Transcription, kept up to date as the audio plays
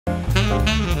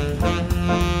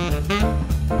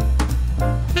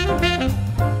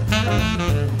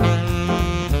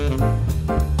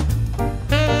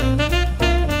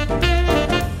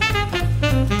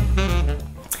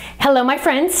Hello my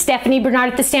friends, Stephanie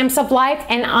Barnard at the Stamps of Life,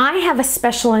 and I have a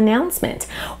special announcement.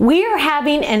 We are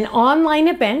having an online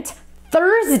event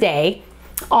Thursday,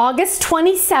 August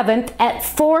 27th at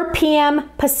 4 p.m.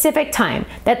 Pacific time.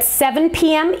 That's 7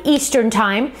 p.m. Eastern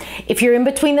time. If you're in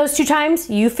between those two times,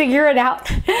 you figure it out.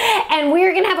 And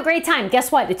we're gonna have a great time.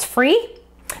 Guess what? It's free.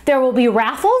 There will be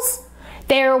raffles.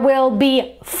 There will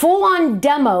be full-on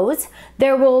demos.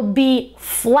 There will be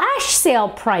flash sale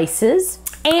prices.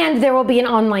 And there will be an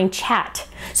online chat.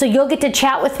 So you'll get to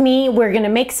chat with me. We're gonna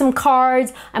make some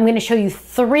cards. I'm gonna show you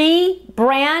 3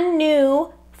 brand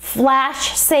new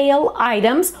flash sale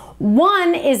items.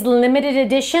 One is limited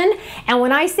edition. And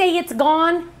when I say it's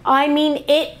gone, I mean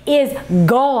it is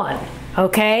gone,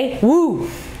 okay? Woo,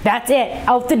 that's it,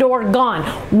 out the door, gone.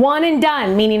 One and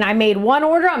done, meaning I made one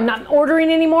order, I'm not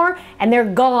ordering anymore, and they're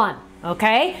gone,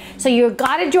 okay? So you've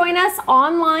gotta join us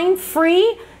online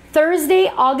free Thursday,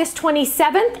 August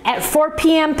 27th at 4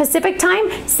 p.m. Pacific time,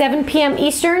 7 p.m.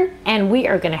 Eastern, and we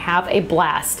are gonna have a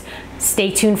blast. Stay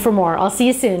tuned for more. I'll see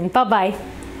you soon. Bye-bye.